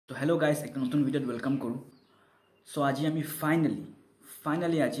So hello guys, एक नतुन वीडियोत welcome करू. So আজি আমি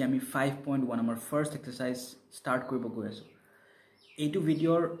finally আজি আমি 5.1 আমাৰ first exercise start কৰিব গৈ আছো. এইটো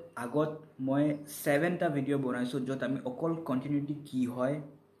ভিডিওৰ আগত মই 7টা ভিডিও বনাইছো যত আমি অকল কন্টিনিউটি কি হয়,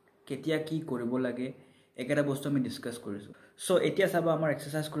 কেতিয়া কি কৰিব লাগে, একেটা বস্তু আমি ডিসকাস কৰিছো. So এতিয়া চাবা আমাৰ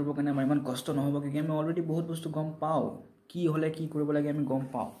এক্সাৰসাইজ কৰিব কাৰণে আমাৰ ইমান কষ্ট নহব কিয় আমি অলৰেডি বহুত বস্তু গম পাও, কি হলে কি কৰিব লাগে আমি গম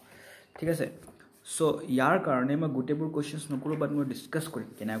পাও. ঠিক আছে? So यार कारणे मैं गुटेबुर क्वेश्चंस नकरो but मैं डिस्कस करिम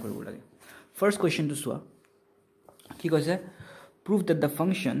केना करबो लागे. फर्स्ट क्वेश्चन टू सुआ की কৈছে prove that the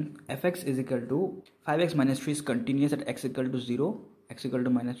function fx is equal to 5x minus 3 is continuous at x equal to 0, x equal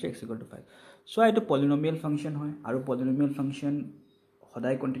to minus 3, x equal to 5. So এটা polynomial function হয় আৰু polynomial function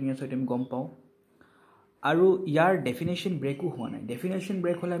সদায় continuous হয় আমি গম পাও. আৰু ইয়াৰ ডেফিনেশন ব্ৰেকও হোৱা নাই. ডেফিনেশন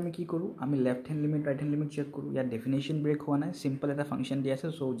ব্ৰেক হলে আমি কি কৰো, আমি left hand limit right hand limit check কৰো. ইয়াৰ ডেফিনেশন ব্ৰেক হোৱা নাই, সিম্পল এটা ফাংশন দিয়া আছে.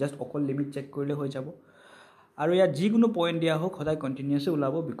 সো জাস্ট অকল লিমিট চেক কৰিলে হৈ যাব. আৰু ইয়াৰ যিকোনো পয়েন্ট দিয়া হোক সদায় কন্টিনিউয়াস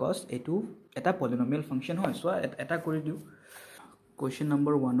ওলাব বিকজ এটো এটা পলিনোমিয়াল ফাংশন হয়. সো এটা কৰি দিও. কোৱেশ্চন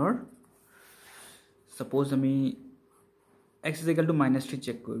নম্বৰ 1 অৰ সাপোজ আমি x = -3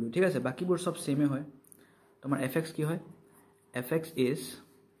 চেক কৰিলো. ঠিক আছে, বাকিবোৰ সব সেমে হয়. তোমাৰ fx কি হয়? fx is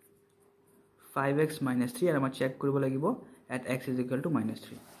 5x minus 3 and I'm check কৰিব লাগিব at x is equal to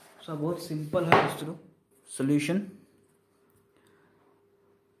 -3. So বহুত simple হয় বস্তুটো. Solution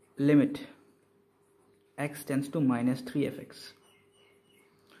limit x tends to -3 fx.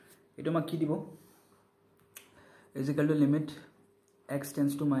 এটো আমাক কি দিব? is equal to limit x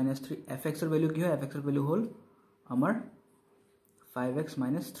tends to -3 fx এর ভ্যালু কি হয়? fx এর ভ্যালু হল আমাৰ 5x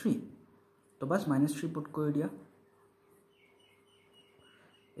 - 3. তো বাস -3 পুট কৰি দিয়া.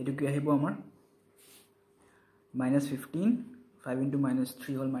 এটো কি আহিব আমাৰ -15, 5 into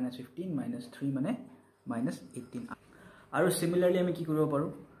 -3 হল -15, -3 মানে -18. আৰু সিমিলাৰলি আমি কি কৰিব পাৰো?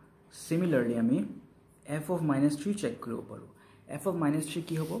 সিমিলাৰলি আমি f of -3 চেক কৰিব পাৰো. f of -3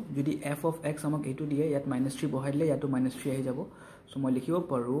 কি হ'ব? যদি f of x আমাক এটো দিয়ে, ইয়াত -3 বহাই দিলে ইয়াতো -3 আহি যাব. সো মই লিখিব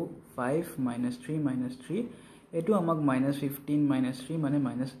পাৰো 5 - 3 - 3 এটো আমাক -15 - 3 মানে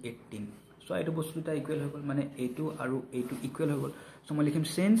 -18. সো এটো বস্তুটা ইকুয়াল হৈ গল, মানে এটো আৰু এটো ইকুয়াল হৈ গল. সো মই লিখিম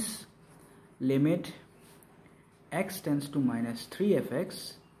since limit x tends to -3 fx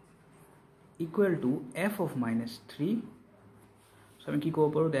equal to f of -3. So আমি কি কব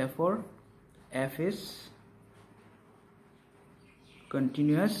পাৰো? Therefore f is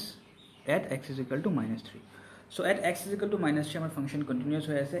continuous at x is equal to -3. So at x is equal to -3 আমাৰ ফাংশন কন্টিনিউয়াস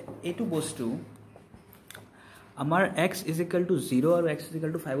হৈ আছে. এটো বস্তু আমাৰ x is equal to 0 আৰু x is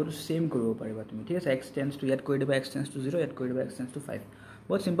equal to 5 টো সেম কৰিব পাৰিবা তুমি. ঠিক আছে, x tends to ইয়াত কৰি দিবা x tends to 0, ইয়াত কৰি দিবা x tends to 5.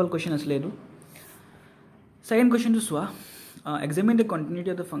 বহুত সিম্পল কোৱেশ্চন আছিল এটো. Second question to Swa. Examine the continuity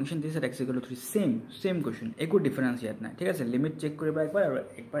of the function this at x equal to 3. Same question. Eko difference yet na. ठीक है, limit check करिबा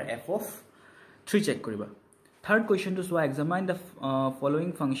एक बार f of 3 check करिबा. Third question to Swa. Examine the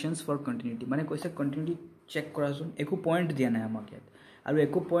following functions for continuity. माने কৈছে continuity check কৰাছোন. eko point দিয়া নাই আমাক ইয়াত. আৰু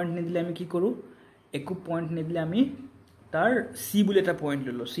eko point নিদিলে আমি কি কৰো? eko point নিদিলে আমি তাৰ c বুলি এটা পয়েন্ট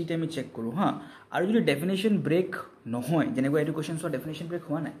ললো. c তে আমি চেক কৰো হা. আৰু যদি ডেফিনেশন ব্ৰেক নহয়, যেনেকৈ এটো কোৱেশ্চন সৰ ডেফিনেশন ব্ৰেক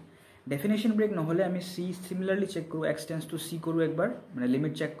হোৱা নাই, ডেফিনেশন ব্রেক নহলে আমি c সিমিলারলি চেক করব. x tends to c করব একবার, মানে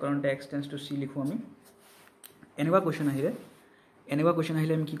লিমিট চেক করতে x tends to c লিখো আমি. এনেকুৱা কোৱেশ্চন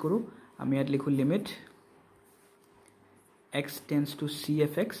আহিলে আমি কি করব? আমি ইয়াত লিখো limit x tends to c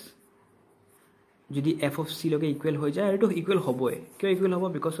fx. যদি f of c লগে ইকুয়াল হৈ যায়, এটো ইকুয়াল হবই. কিয় ইকুয়াল হ'ব?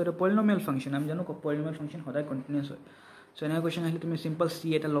 বিকজ এটা পলিনোমিয়াল ফাংশন. আমি জানো পলিনোমিয়াল ফাংশন সদায় কন্টিনিউয়াস হয়. সো এনেকুৱা কোৱেশ্চন আহিলে তুমি সিম্পল c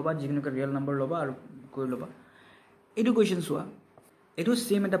এটা লবা, যিকোনো একটা ৰিয়েল নাম্বাৰ লবা আৰু কৰি লবা. এইটো কোৱেশ্চন চোৱা, এটো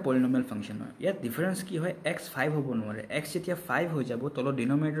সেম এটা পলিনোমিয়াল ফাংশন হয়. ইয়াত ডিফাৰেন্স কি হয়? x 5 হ'ব নোৱাৰে. x যেতিয়া 5 হৈ যাব, তল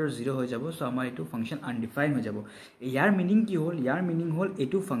ডিনোমিনেটৰ 0 হৈ যাব. সো আমাৰ এটো ফাংশন আনডিফাইন হৈ যাব. ইয়াৰ মিনিং কি হ'ল? ইয়াৰ মিনিং হ'ল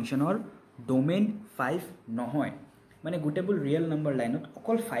এটো ফাংশনৰ ডোমেইন 5 নহয়. মানে গুটেবল ৰিয়েল নাম্বাৰ লাইনত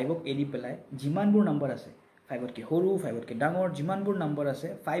অকল 5 ক এৰি পেলাই যিমানবোৰ নাম্বাৰ আছে, 5 তকে সৰু 5 তকে ডাঙৰ যিমানবোৰ নাম্বাৰ আছে,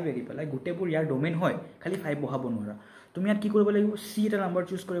 5 এৰি পেলাই গুটেবল ইয়াৰ ডোমেইন হয়. খালি 5 বহাব নোৱাৰা. তুমি ইয়াত কি কৰিব লাগিব? c এটা নাম্বাৰ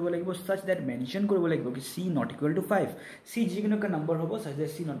চুজ কৰিব লাগিব such that মেনশন কৰিব লাগিব কি c not equal to 5. c যিকোনো একটা নাম্বার হ'ব such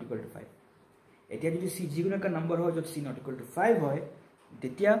that c not equal to 5. এতিয়া যদি c যিকোনো একটা নাম্বার হয় যত c not equal to 5 হয়,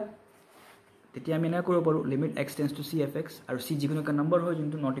 তেতিয়া আমি এনে কৰিব পাৰো limit x tends to c fx আৰু c যিকোনো একটা নাম্বার হয়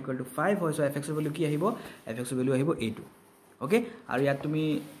যোনটো not equal to 5 হয়. সো fx এর ভ্যালু কি আহিব? fx এর ভ্যালু আহিব a2. ওকে, আৰু ইয়াত তুমি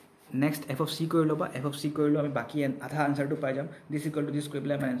নেক্সট f of c কৰি লবা. f of c কৰিলো আমি বাকি আধা আনসাৰটো পাই যাম. this equal to this কৰি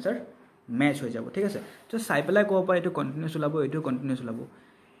পেলাই আমাৰ আনসাৰ ম্যাচ হৈ যাব. ঠিক আছে, তো চাই পেলাই কব পাৰি এটো কন্টিনিউয়াস ওলাব, এটো কন্টিনিউয়াস ওলাব.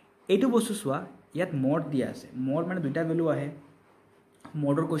 এইটো বস্তু চোৱা, ইয়াত মড দিয়া আছে. মড মানে দুটা ভ্যালু আহে.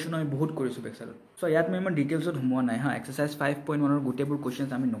 মডৰ কোৱেশ্চন আমি বহুত কৰিছো বেকসালত. সো ইয়াত মই ইমান ডিটেইলছত হুমোৱা নাই হা. এক্সাৰসাইজ 5.1 ৰ গুটেবোৰ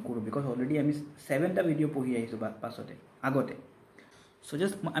কোৱেশ্চনস আমি নকৰো বিকজ অলৰেডি আমি 7টা ভিডিও পঢ়ি আহিছো পাছতে আগতে. সো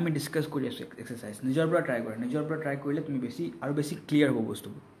জাস্ট আমি ডিসকাস কৰি আছো এক্সাৰসাইজ. নিজৰ পৰা ট্ৰাই কৰা, নিজৰ পৰা ট্ৰাই কৰিলে তুমি বেছি আৰু বেছি ক্লিয়াৰ হ'ব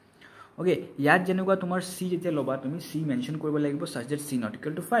বস্তুবোৰ. ওকে ইয়াত যেনেকুৱা তোমাৰ c যেতিয়া লবা তুমি c মেনশন কৰিব লাগিব such that c not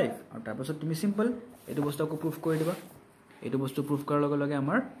equal to 5 আৰু তাৰ পাছত তুমি সিম্পল এটো বস্তু আকৌ প্ৰুফ কৰি দিবা এটো বস্তু প্ৰুফ কৰাৰ লগে লগে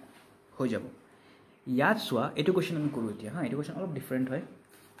আমাৰ হৈ যাব ইয়াত সোৱা এটো কোৱেশ্চন আমি কৰো এতিয়া হা এটো কোৱেশ্চন অলপ ডিফাৰেন্ট হয়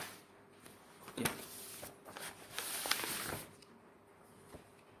ওকে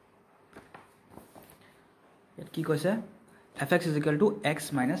ইয়াত কি কৈছে fx is equal to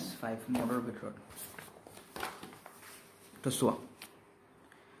x minus 5 মডৰ ভিতৰত তো সোৱা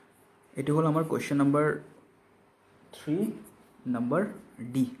এটো হল আমাৰ question number 3 number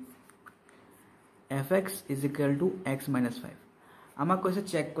d fx is equal to x minus 5 আমাক কৈছে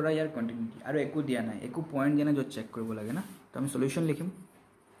চেক কৰা ইয়াৰ কন্টিনিউটি আৰু একো দিয়া নাই একো পয়েন্ট দিয়া নাই যত চেক কৰিব লাগে না তো আমি সলিউশন লিখিম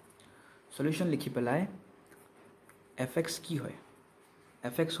সলিউশন লিখি পেলাই fx কি হয়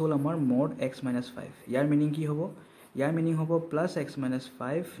fx হল আমাৰ mod x minus 5 ইয়াৰ মিনিং কি হ'ব ইয়াৰ মিনিং হ'ব plus x minus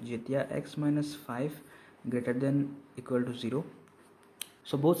 5 যেতিয়া x minus 5 greater than equal to 0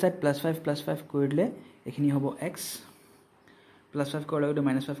 so both side plus 5 কৰিলে এখিনি হ'ব x plus 5 কৰাৰ লগে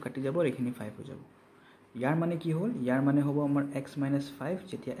minus 5 কাটি যাব এখিনি 5 হৈ যাব ইয়াৰ মানে কি হল ইয়াৰ মানে হ'ব আমাৰ x minus 5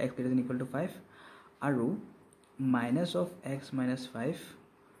 যেতিয়া x greater than equal to 5 আৰু minus of x minus 5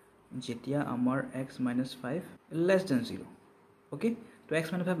 যেতিয়া আমাৰ x minus 5 less than 0 okay তো x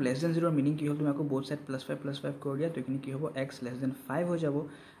minus 5 less than 0 meaning কি হল তুমি আকৌ both side plus 5 কৰি দিয়া তো এখিনি কি হ'ব x less than 5 হৈ যাব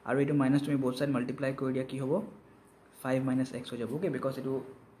আৰু এটো minus তুমি both side multiply কৰি দিয়া কি হ'ব 5 minus x হৈ যাব okay because এটো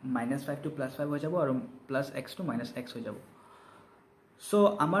minus 5 to plus 5 হৈ যাব আৰু plus x to minus x হৈ যাব so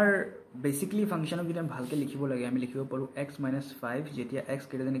আমাৰ basically function of যদি ভালকে লিখিব লাগে আমি লিখিব পাৰো x minus 5 যেতিয়া x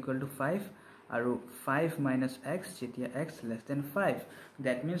greater than equal to 5 আৰু 5 minus x যেতিয়া x less than 5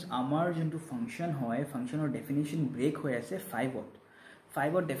 that means আমাৰ যোনটো function হয় functionৰ definition break হৈ আছে 5 ত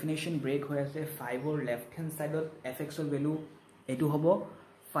 5 ৰ definition break হৈ আছে 5 ৰ left hand side ত fx ৰ value এটো হ'ব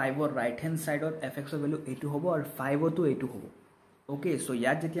 5 ৰ right hand side ত fx ৰ value এটো হ'ব আৰু 5 টো এটো হ'ব okay so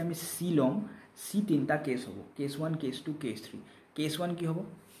ইয়াত যেতিয়া আমি c লম c তিনটা কেস হ'ব case 1 case 2 case 3 case 1 কি হ'ব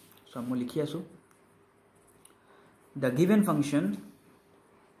so আমি লিখি আছো the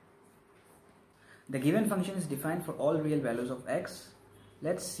given function is defined for all real values of x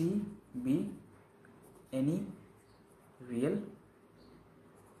let c be any real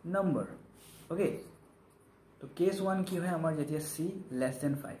number okay so case 1 কি হয় আমাৰ যেতিয়া c less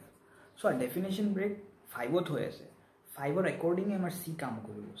than 5 so our definition break 5 ত হৈ আছে 5 ৰ according আমাৰ c কাম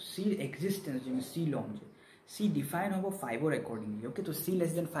কৰিব c existence যেনে c লম যে c define হ'ব 5 ৰ accordingly okay তো c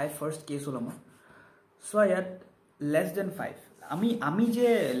less than 5 first case হল আমাৰ so ইয়াত less than 5 আমি যে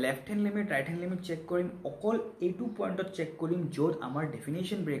left hand limit right hand limit check কৰিম অকল এটো পয়েন্টত চেক কৰিম যত আমাৰ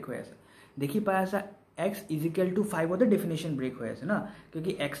ডেফিনিশন ব্ৰেক হৈ আছে দেখি পাই আছে x is equal to 5 ৰ ডেফিনিশন ব্ৰেক হৈ আছে না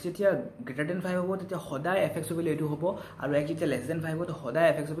কিয়কি x যেতিয়া greater than 5 হ'ব তেতিয়া সদায় fx বুলি এটো হ'ব আৰু x যেতিয়া less than 5 হ'ব তো সদায়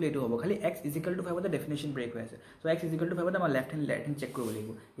fx বুলি এটো হ'ব খালি x is equal to 5 ৰ ডেফিনিশন ব্ৰেক হৈ আছে so x is equal to 5 ত আমাৰ left hand right hand check কৰিব লাগিব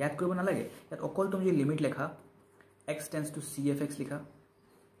ইয়াত কৰিব নালাগে ইয়াত অকল তুমি যে লিমিট লেখা x tends to c fx লিখা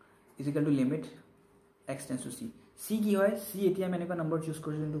is equal to limit x tends to c c কি হয় c এতিয়া আমি এনেকুৱা নম্বৰ চুজ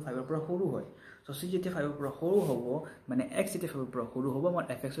কৰিছো কিন্তু 5 ৰ পৰা সৰু হয় so c যেতিয়া 5 ৰ পৰা সৰু হ'ব মানে x যেতিয়া 5 ৰ পৰা সৰু হ'ব আমাৰ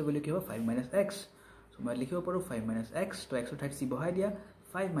fx ৰ ভ্যালু কি হ'ব 5 minus x so মই লিখিব পাৰো 5 minus x তো x ৰ ঠাইত c বহাই দিয়া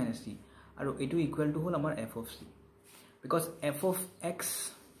 5 minus c আৰু এটো ইকুৱেল টু হল আমাৰ f of c because f of x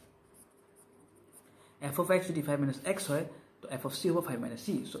যদি 5 minus x হয় তো f of c হ'ব 5 minus c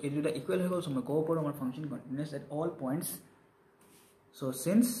so এটো এটা ইকুৱেল হৈ গল so মই ক'ব পাৰো আমাৰ function continuous at all points so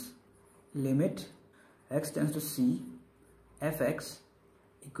since limit x tends to c fx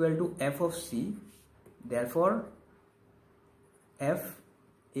equal to f of c therefore f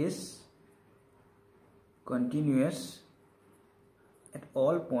is continuous at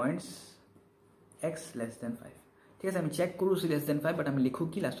all points x less than 5 ঠিক আছে আমি চেক কৰো c less than 5 বাট আমি লিখো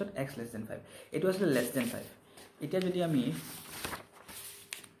কি লাষ্টত x less than 5 এটো আসলে less than 5 এতিয়া যদি আমি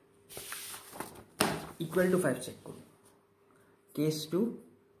equal to 5 চেক কৰো case 2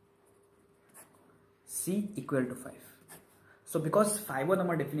 c equal to 5 so because 5 ত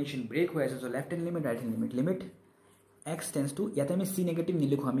আমাৰ ডেফিনিশন ব্ৰেক হৈ আছে so left hand limit right hand limit x tends to ইয়াতে আমি c নেগেটিভ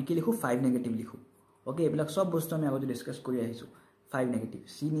নিলিখো আমি কি লিখো 5 নেগেটিভ লিখো ওকে এবিলাক সব বস্তু আমি আগতে ডিসকাস কৰি আহিছো 5 নেগেটিভ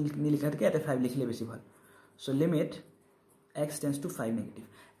c নিলিখাতকে ইয়াতে 5 লিখিলে বেছি ভাল so limit x tends to 5 negative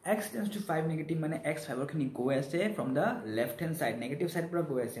x tends to 5 negative মানে x 5 ৰ খিনি গৈ আছে from the left hand side negative side পৰা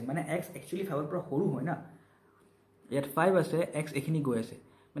গৈ আছে মানে x actually 5 ৰ পৰা সৰু হয় না ইয়াত 5 আছে x এখিনি গৈ আছে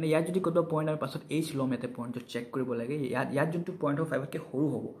মানে ইয়াত যদি কত পয়েন্ট আৰু পাছত h লম এতে পয়েন্ট চেক কৰিব লাগে ইয়াত যোনটো পয়েন্ট হ'ব 5 কে সৰু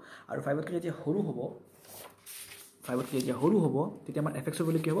হ'ব আৰু 5 কে যেতিয়া সৰু হ'ব 5 কে যেতিয়া সৰু হ'ব তেতিয়া আমাৰ fx ৰ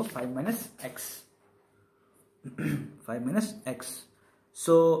ভ্যালু কি হ'ব 5 minus x 5 minus x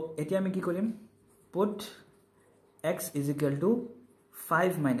so এতিয়া আমি কি কৰিম put x is equal to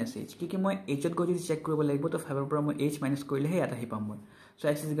 5 minus h কি মই h ত গৈ যদি চেক কৰিব লাগিব তো 5 ৰ পৰা মই h মাইনাস কৰিলে হে এটা হি পাম মই So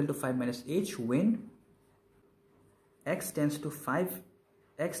x is equal to 5 minus h when x tends to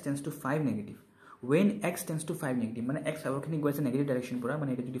 5 negative. When x tends to 5 negative, মানে x আগৰ খিনি গৈছে নেগেটিভ ডাইৰেকশন পৰা, মানে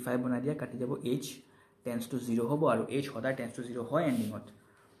এটা যদি 5 বনাই দিয়া কাটি যাব, h tends to 0 হ'ব আৰু h সদায় tends to 0 হয় এন্ডিংত।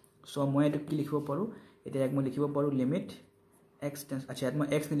 সো মই এটা কি লিখিব পাৰো, এটা এক মই লিখিব পাৰো লিমিট x tends, আচ্ছা ইয়াত মই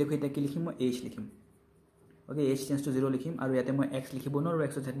x নিলিখো, এটা কি লিখিম মই h লিখিম। ওকে, h tends to 0 লিখিম আৰু ইয়াতে মই x লিখিব নোৱাৰো,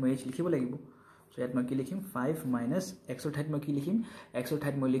 x ৰ ঠাইত মই h লিখিব লাগিব। সো ইয়াত মই কি লিখিম 5 minus x ৰ ঠাইত মই কি লিখিম, x ৰ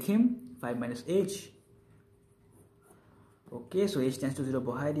ঠাইত মই লিখিম 5 minus h। Okay, so h tends to 0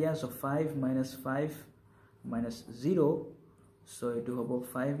 বহাই দিয়া, so 5 minus 5 minus 0, so এটো হ'ব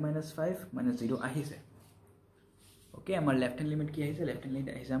 5 minus 5 minus 0 আহিছে। Okay, আমাৰ লেফট হ্যান্ড লিমিট কি আহিছে, লেফট হ্যান্ড লিমিট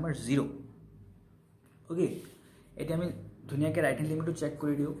আহিছে আমাৰ 0। Okay, এটা আমি ধুনিয়াকে ৰাইট হ্যান্ড লিমিটটো চেক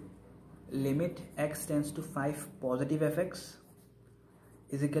কৰি দিও। Limit x tends to 5 positive fx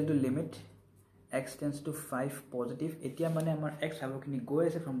is equal to limit x tends to 5 positive। এতিয়া মানে আমাৰ x ফাইভৰখিনি গৈ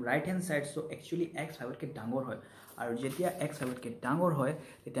আছে from right hand side, so actually x ফাইভতকৈ ডাঙৰ হয় আৰু যেতিয়া x ফাইভতকৈ ডাঙৰ হয়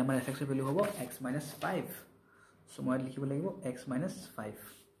তেতিয়া আমাৰ fx ৰ ভ্যালু হ'ব x minus 5। so মই লিখিব লাগিব x minus 5।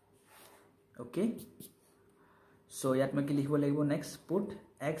 okay, so ইয়াত মই কি লিখিব লাগিব, next put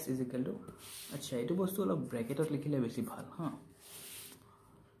x is equal to, আচ্ছা এইটো বস্তু অলপ ব্ৰেকেটত লিখিলে বেছি ভাল হা।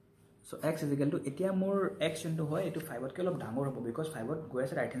 so x is equal to, এতিয়া মোৰ x যোনটো হয় এইটো 5তকৈ অলপ ডাঙৰ হ'ব because 5ত গৈ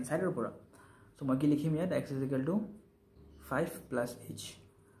আছে ৰাইট হ্যান্ড সাইডৰ পৰা। so মই কি লিখিম ইয়াত x is equal to 5 plus h।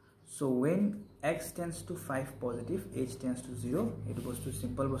 so when x tends to 5 positive, h tends to 0, এইটো বস্তু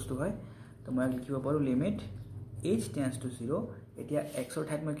সিম্পল বস্তু হয়। তো মই লিখিব পাৰো লিমিট h tends to 0, এতিয়া x ৰ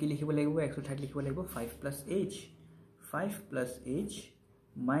ঠাইত মই কি লিখিব লাগিব, x ৰ ঠাইত লিখিব লাগিব 5 plus h, 5 plus h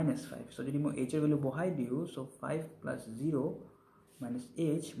minus 5। so যদি মই h ৰ ভ্যালু বহাই দিও, so 5 plus 0 minus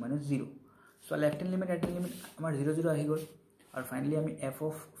h minus 0। so left hand limit right hand limit আমাৰ 0 0 আহি গল আৰু ফাইনালি আমি f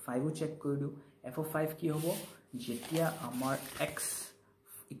of 5 ও চেক কৰি দিও। f of 5 কি হ'ব, যেতিয়া আমাৰ x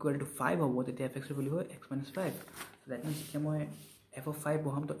equal to 5 হ'ব তেতিয়া fx ৰ ভ্যালু হয় x minus 5। so that means যেতিয়া মই f of 5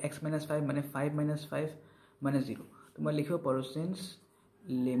 বহাম তো x minus 5 মানে 5 minus 5 minus 0। তো মই লিখিব পাৰো since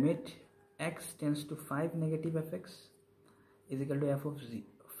limit x tends to 5 negative fx is equal to f of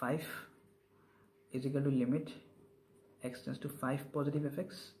 5 is equal to limit x tends to 5 positive fx।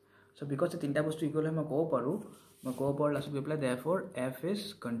 so because the তিনটা বস্তু ইকুয়াল হয় মই ক'ব পাৰো লাস্ট গৈ পেলাই therefore f is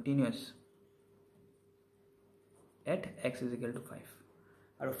continuous at x is equal to 5।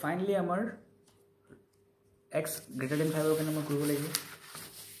 আৰু finally আমাৰ x greater than 5 ৰ কাৰণে মই কৰিব লাগিব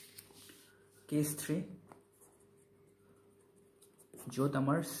case 3 যত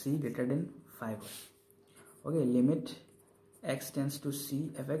আমাৰ c greater than 5 হয়। okay, limit x tends to c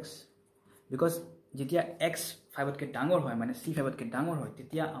fx, because যেতিয়া x 5তকৈ ডাঙৰ হয় মানে c 5তকৈ ডাঙৰ হয়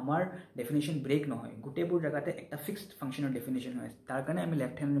তেতিয়া আমাৰ ডেফিনিশন ব্ৰেক নহয়, গুটেবোৰ জায়গাতে একটা ফিক্সড ফাংশনৰ ডেফিনিশন হয়, তাৰ কাৰণে আমি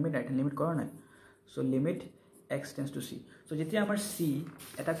left hand limit right hand limit কৰা নাই। So limit x tends to c, so যেতিয়া আমাৰ c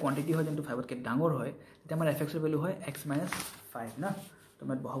এটা কোয়ান্টিটি হয় যোনটো 5তকৈ ডাঙৰ হয় তেতিয়া আমাৰ fx ৰ ভ্যালু হয় x minus 5 না। তো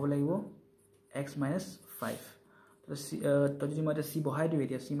মই বহাব লাগিব x minus 5। তো যদি মই এটা c বহাই দিও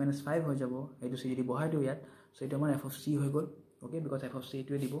এতিয়া c minus 5 হৈ যাব, এইটো c যদি বহাই দিও ইয়াত, সো এটা আমাৰ f of c হৈ গল। Okay, because f of c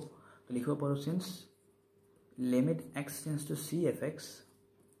টোৱে দিব। তো লিখিব পাৰো since limit x tends to c fx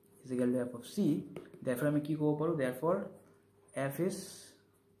is equal to f of c, therefore আমি কি ক'ব পাৰো, therefore f is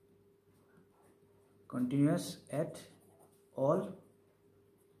continuous at all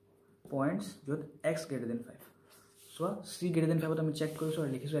points যত x greater than 5। so c greater than 5 আমি চেক কৰিছো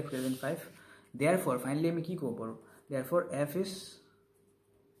আৰু লিখিছো x greater than 5, therefore finally আমি কি ক'ব পাৰো, therefore f is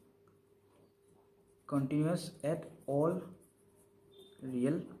continuous at all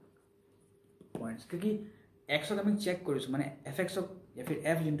real points। क्योंकि x ক আমি চেক কৰিছো মানে fx ক या फिर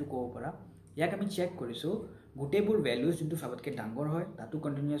f যোনটো ক'ব পাৰা ইয়াক আমি চেক কৰিছো গুটেবোৰ ভ্যালুজ যোনটো 5তকৈ ডাঙৰ হয় তাতো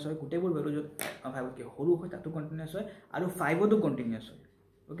কন্টিনিউয়াস হয়, গুটেবোৰ ভ্যালু যত 5তকৈ সৰু হয় তাতো কন্টিনিউয়াস হয় আৰু 5তো কন্টিনিউয়াস হয়।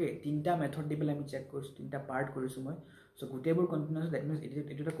 ওকে, তিনটা মেথড দি পেলাই আমি চেক কৰিছো, তিনটা পাৰ্ট কৰিছো মই। সো গুটেবোৰ কন্টিনিউয়াস, দ্যাট মিন্স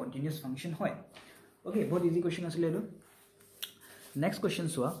এটো এটা কন্টিনিউয়াস ফাংশন হয়। ওকে, বহুত ইজি কোৱেশ্চন আছিল এটো। Next question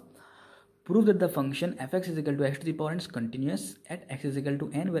soya, prove that the function fx is equal to x to the power n is continuous at x is equal to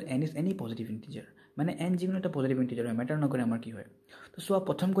n where n is any positive integer। মানে n যিকোনো এটা positive integer হয়, ম্যাটাৰ নকৰে আমাৰ কি হয়। তো সোয়া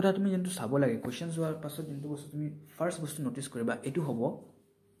প্ৰথম কথা তুমি যোনটো চাব লাগে কোৱেশ্চন সোৱাৰ পাছত যোনটো বস্তু তুমি ফাৰ্স্ট বস্তু নোটিস কৰিবা এটো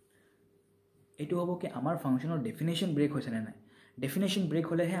হ'ব কি আমাৰ ফাংশনৰ ডেফিনিশন ব্ৰেক হৈছে না নাই। ডেফিনিশন ব্ৰেক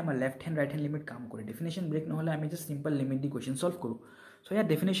হলেহে আমাৰ left hand right hand limit কাম কৰে, ডেফিনিশন ব্ৰেক নহলে আমি জাস্ট সিম্পল লিমিট দি কোৱেশ্চন সলভ কৰো। সো ইয়াত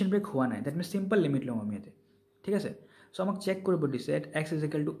ডেফিনিশন ব্ৰেক হোৱা নাই, দ্যাট মিন্স সিম্পল লিমিট লম আমি ইয়াতে, ঠিক আছে। সো আমাক চেক কৰিব দিছে at x is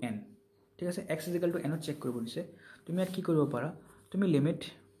equal to n, ঠিক আছে, x is equal to n check কৰিব দিছে। তুমি ইয়াত কি কৰিব পাৰা, তুমি limit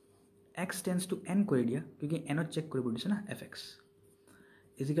x tends to n কৰি দিয়া, क्योंकि n চেক কৰিব দিছে না fx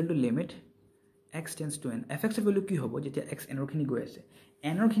is equal to limit x tends to n। fx এর ভ্যালু কি হ'ব যেতিয়া x n ৰ খিনি গৈ আছে,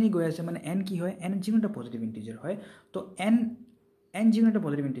 n ৰ খিনি গৈ আছে মানে n কি হয়, n যিকোনো এটা পজিটিভ ইন্টিজাৰ হয়। তো n n যিকোনো এটা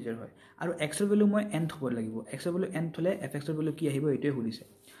পজিটিভ ইন্টিজাৰ হয় আৰু x ৰ ভ্যালু মই n থব লাগিব x ৰ ভ্যালু n থলে fx ৰ ভ্যালু কি আহিব এটোৱে সুধিছে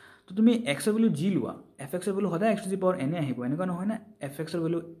তো তুমি x ৰ ভ্যালু g লোৱা fx ৰ ভ্যালু সদায় x to the power n আহিব এনেকুৱা নহয় না fx ৰ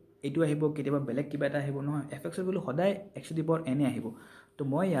ভ্যালু এটো আহিব কেতিয়াবা বেলেগ কিবা এটা আহিব নহয় fx ৰ ভ্যালু সদায় x to the power n আহিব তো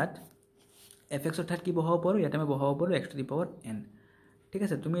মই ইয়াত fx অৰ ঠাইত কি বহাব পাৰো ইয়াতে মই বহাব পাৰো x to the power n ঠিক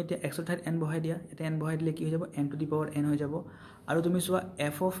আছে তুমি এতিয়া x অৰ ঠাইত n বহাই দিয়া এটা n বহাই দিলে কি হৈ যাব n to the power n হৈ যাব আৰু তুমি চোৱা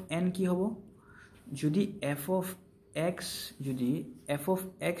f অফ n কি হ'ব যদি f অফ x যদি f of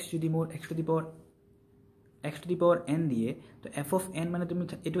x যদি মোৰ x to the power n দিয়ে তো f of n মানে তুমি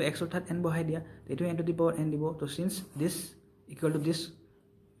এটো x অৰ ঠাইত n বহাই দিয়া এটো n to the power n দিব তো since this equal to this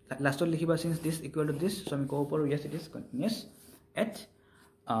লাষ্টত লিখিবা since this equal to this so আমি কব পাৰো yes it is continuous at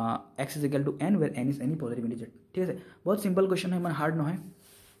x is equal to n where n is any positive integer ঠিক আছে বহুত সিম্পল কোৱেশ্চন হয় ইমান হাৰ্ড নহয়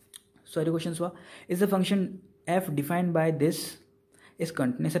সো এটো কোৱেশ্চন চোৱা is the function f defined by this is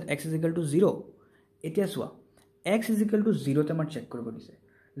continuous at x is equal to 0 এতিয়া চোৱা x is equal to 0 তে আমাৰ চেক কৰিব দিছে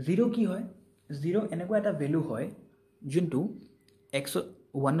 0 কি হয় 0 এনেকুৱা এটা ভ্যালু হয় যোনটো x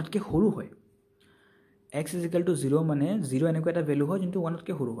 1 তকৈ সৰু হয় x is equal to 0 মানে 0 এনেকুৱা এটা ভ্যালু হয় যোনটো 1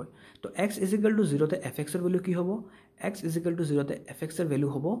 তকৈ সৰু হয় তো x is equal to 0 তে fx ৰ ভ্যালু কি হ'ব x is equal to 0 তে fx ৰ ভ্যালু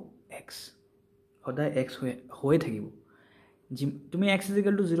হ'ব x সদায় x হৈ থাকিব তুমি x is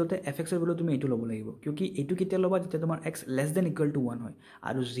equal to 0 তে fx ৰ ভ্যালু তুমি এটো ল'ব লাগিব কিউকি এটো কিতে ল'বা যেতিয়া তোমাৰ x less than equal to 1 হয়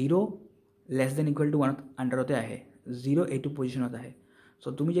আৰু 0 less than equal to 1 আন্ডাৰতে আহে 0 এটো পজিশনত আহে সো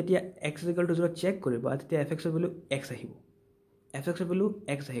তুমি যেতিয়া x is equal to 0 check কৰিবা তেতিয়া fx ৰ ভ্যালু x আহিব fx ৰ ভ্যালু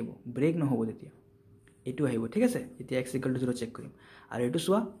x আহিব ব্ৰেক নহব তেতিয়া এটো আহিব ঠিক আছে যেতিয়া x is equal to 0 check কৰিম আৰু এটো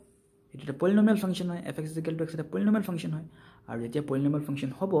চোৱা এটো এটা পলিনোমিয়াল ফাংশন হয় fx is equal to x এটা পলিনোমিয়াল ফাংশন হয় আৰু যেতিয়া পলিনোমিয়াল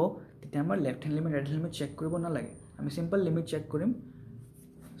ফাংশন হ'ব তেতিয়া আমাৰ left hand limit right hand limit check কৰিব না লাগে আমি সিম্পল লিমিট চেক কৰিম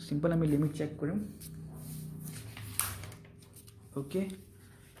আমি লিমিট চেক কৰিম okay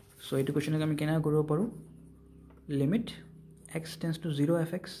So, this question we can do limit x tends to 0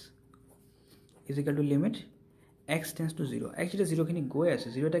 fx is equal to limit x tends to 0 x is 0 kini go as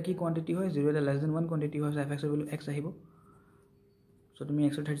 0 ta ki quantity hoy 0 ta less than 1 quantity hoy fx value x ahibo so tumi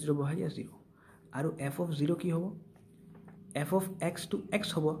x er 0 bahai 0 aru f of 0 ki hobo f of x to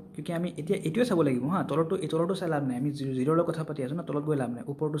x hobo kyunki ami etia etue sabo lagibo ha toloto sai lab nai ami 0 lo kotha pati asu na tolot goi lab nai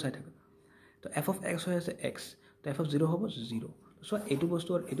upor to sai thak to f of x hoy ase x to f of 0 hobo 0 so etu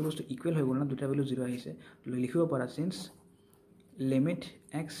bostu equal hoy gol na duta value 0 ahise likhibo para since limit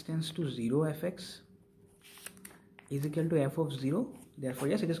x tends to 0 fx is equal to f of 0 therefore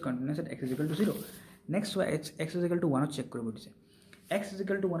yes it is continuous at x is equal to 0 next so x is equal to 1 check koribo dise x is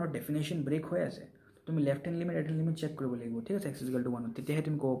equal to 1 definition break hoy ase তুমি left hand limit right hand limit check koribo lagibo ঠিক আছে x is equal to 1 তেতিয়া হে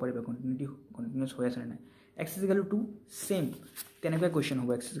তুমি কব পাৰিবা continuous hoy ase না x is equal to 2 same তেনেকুৱা কোৱেশ্চন হ'ব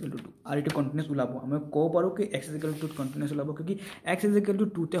x is equal to 2 আৰু এটো কন্টিনিউয়াস ওলাব আমি কব পাৰো কি x is equal to 2 continuous ওলাব কিকি x is equal to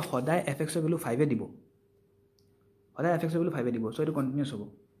 2 তে সদায় fx এর ভ্যালু 5 এ দিব সদায় fx এর ভ্যালু 5 এ দিব সো এটো কন্টিনিউয়াস হ'ব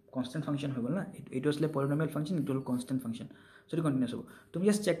কনস্ট্যান্ট ফাংশন হৈ গল না এটো আসলে পলিনোমিয়াল ফাংশন এটো হল কনস্ট্যান্ট ফাংশন সো এটো কন্টিনিউয়াস হ'ব তুমি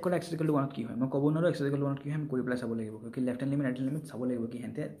জাস্ট চেক কৰা x is equal to 1 কি হয় মই কব নৰো x is equal to 1 কি হয় আমি কৰি প্লাই চাব লাগিব কিকি left hand limit right hand limit চাব লাগিব কি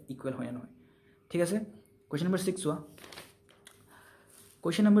হেনতে ইকুয়াল হয় না নহয় ঠিক আছে কোৱেশ্চন নম্বৰ 6 চোৱা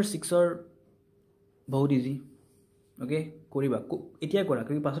কোৱেশ্চন নম্বৰ 6 অৰ বহুত ইজি ওকে কৰিবা এতিয়া কৰা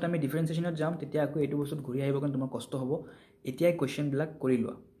কিকি পাছত আমি ডিফাৰেন্সিয়েশনত যাম তেতিয়া আকৌ এটো বস্তুত ঘূৰি আহিব কাৰণ তোমাৰ কষ্ট হ'ব এতিয়াই কোৱেশ্চন বিলাক কৰি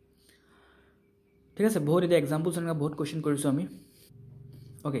লোৱা ঠিক আছে বহুত এটা एग्जांपल সঙ্গে বহুত কোৱেশ্চন কৰিছো আমি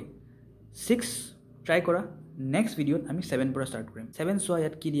ওকে 6 ট্ৰাই কৰা নেক্সট ভিডিওত আমি 7 পৰা স্টাৰ্ট কৰিম 7 সোয়া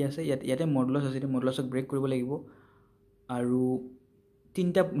ইয়াত কি দি আছে ইয়াতে মডুলাস আছে মডুলাসক ব্ৰেক কৰিব লাগিব আৰু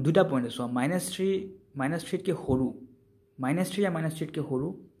দুটা পইণ্ট আছে -3 কে সৰু -3 আৰু -3 কে সৰু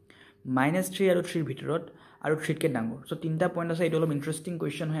 -3 আৰু 3 ভিতৰত আৰু 3 কে ডাঙৰ সো তিনটা পইণ্ট আছে এটো অলপ ইন্টাৰেস্টিং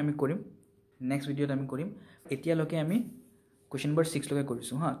কোৱেশ্চন হয় আমি কৰিম নেক্সট ভিডিওত আমি কৰিম এতিয়া লকে আমি কোৱেশ্চন নম্বৰ 6 লকে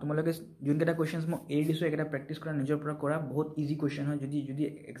কৰিছো হা তোমালোকে যোন কেটা কোৱেশ্চনস মই এৰি দিছো এটা প্ৰেক্টিস কৰা নিজৰ পৰা কৰা বহুত ইজি কোৱেশ্চন হয় যদি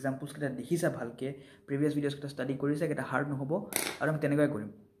एग्जांपल्स কেটা দেখিছা ভালকে প্ৰিভিয়াস ভিডিওস কেটা ষ্টাডি কৰিছা কেটা হাৰ্ড নহব আৰু আমি তেনেকৈ কৰিম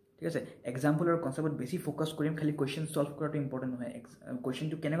ঠিক আছে एग्जांपल আৰু কনসেপ্টত বেছি ফোকাস কৰিম খালি কোৱেশ্চন সলভ কৰাটো ইম্পৰ্টেন্ট নহয়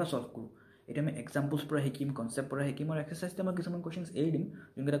কোৱেশ্চনটো কেনেকৈ সলভ কৰো এটা আমি एग्जांपल्स পৰা শিকিম কনসেপ্ট পৰা শিকিম আৰু এক্সাৰসাইজ মই কিছুমান কোৱেশ্চনস এৰি দিম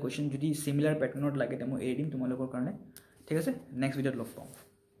যোন কেটা কোৱেশ্চন যদি সিমিলাৰ প্যাটাৰ্নত লাগে তে মই এৰি দিম তোমালোকৰ কাৰণে ঠিক আছে নেক্সট ভিডিওত লগ পাম